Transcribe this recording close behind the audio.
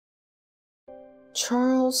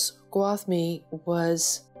Charles Gwathmey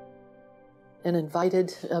was an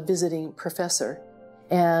invited visiting professor,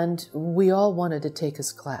 and we all wanted to take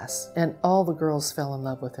his class, and all the girls fell in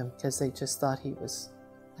love with him because they just thought he was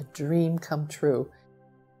a dream come true.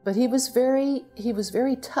 But he was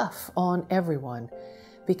very tough on everyone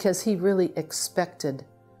because he really expected,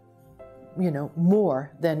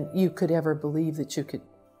 more than you could ever believe that you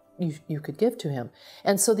could give to him.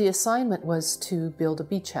 And so the assignment was to build a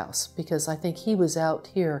beach house, because I think he was out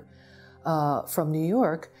here from New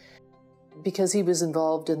York because he was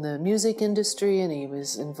involved in the music industry, and he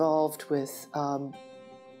was involved with,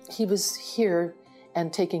 he was here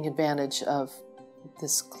and taking advantage of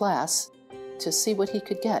this class to see what he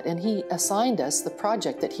could get. And he assigned us the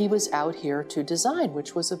project that he was out here to design,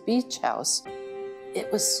 which was a beach house.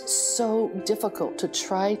 It was so difficult to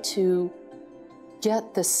try to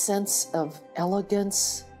get the sense of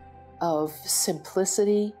elegance, of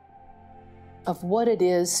simplicity, of what it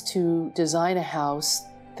is to design a house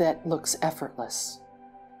that looks effortless.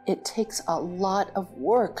 It takes a lot of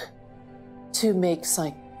work to make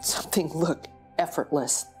something look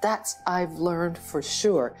effortless. That's I've learned for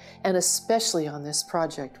sure, and especially on this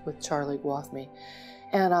project with Charlie Gwathmey.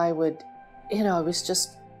 And I was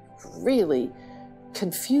just really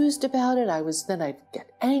confused about it. Then I'd get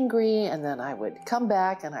angry, and then I would come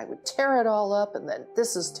back and I would tear it all up, and then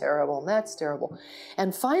this is terrible and that's terrible.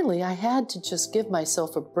 And finally, I had to just give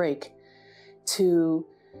myself a break to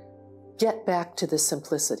get back to the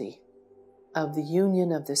simplicity of the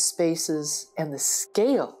union of the spaces and the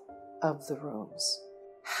scale of the rooms.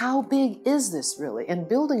 How big is this really? And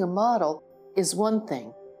building a model is one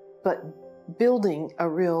thing, but building a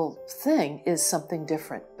real thing is something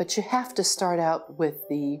different. But you have to start out with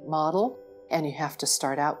the model, and you have to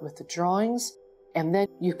start out with the drawings, and then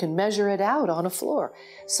you can measure it out on a floor.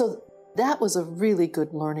 So that was a really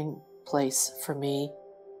good learning place for me.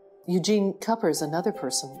 Eugene Kupper is another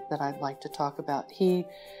person that I'd like to talk about. He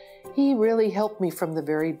really helped me from the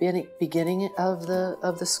very beginning of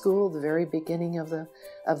the school, the very beginning of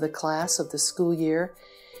the class, of the school year.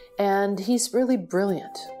 And he's really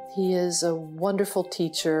brilliant. He is a wonderful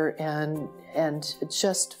teacher and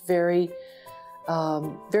just very,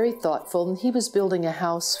 very thoughtful. And he was building a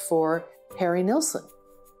house for Harry Nilsson,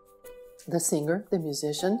 the singer, the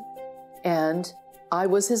musician, and I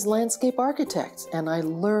was his landscape architect. And I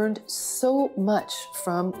learned so much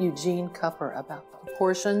from Eugene Kupper about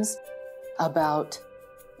proportions, about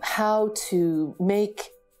how to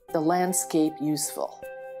make the landscape useful.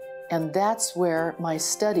 And that's where my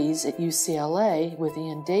studies at UCLA with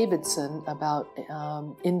Ian Davidson about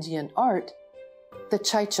Indian art, the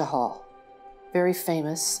Chaicha Hall, very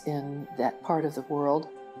famous in that part of the world.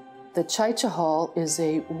 The Chaicha Hall is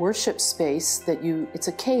a worship space that it's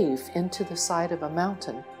a cave into the side of a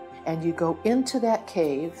mountain. And you go into that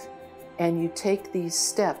cave and you take these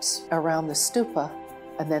steps around the stupa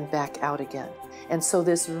and then back out again. And so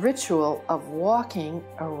this ritual of walking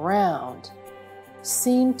around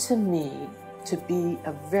seemed to me to be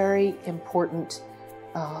a very important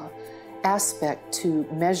aspect to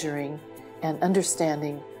measuring and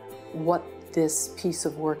understanding what this piece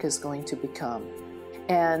of work is going to become.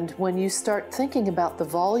 And when you start thinking about the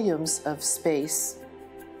volumes of space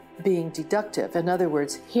being deductive, in other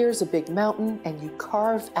words, here's a big mountain and you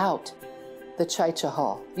carve out the Chaicha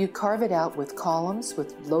Hall. You carve it out with columns,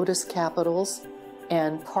 with lotus capitals,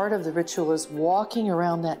 and part of the ritual is walking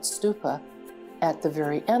around that stupa at the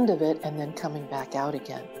very end of it and then coming back out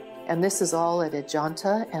again. And this is all at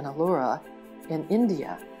Ajanta and Ellora in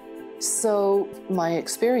India. So my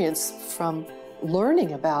experience from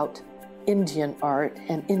learning about Indian art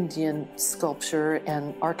and Indian sculpture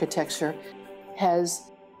and architecture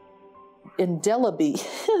has indelibly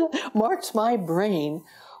marked my brain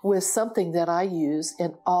with something that I use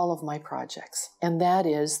in all of my projects, and that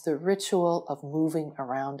is the ritual of moving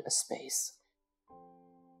around a space.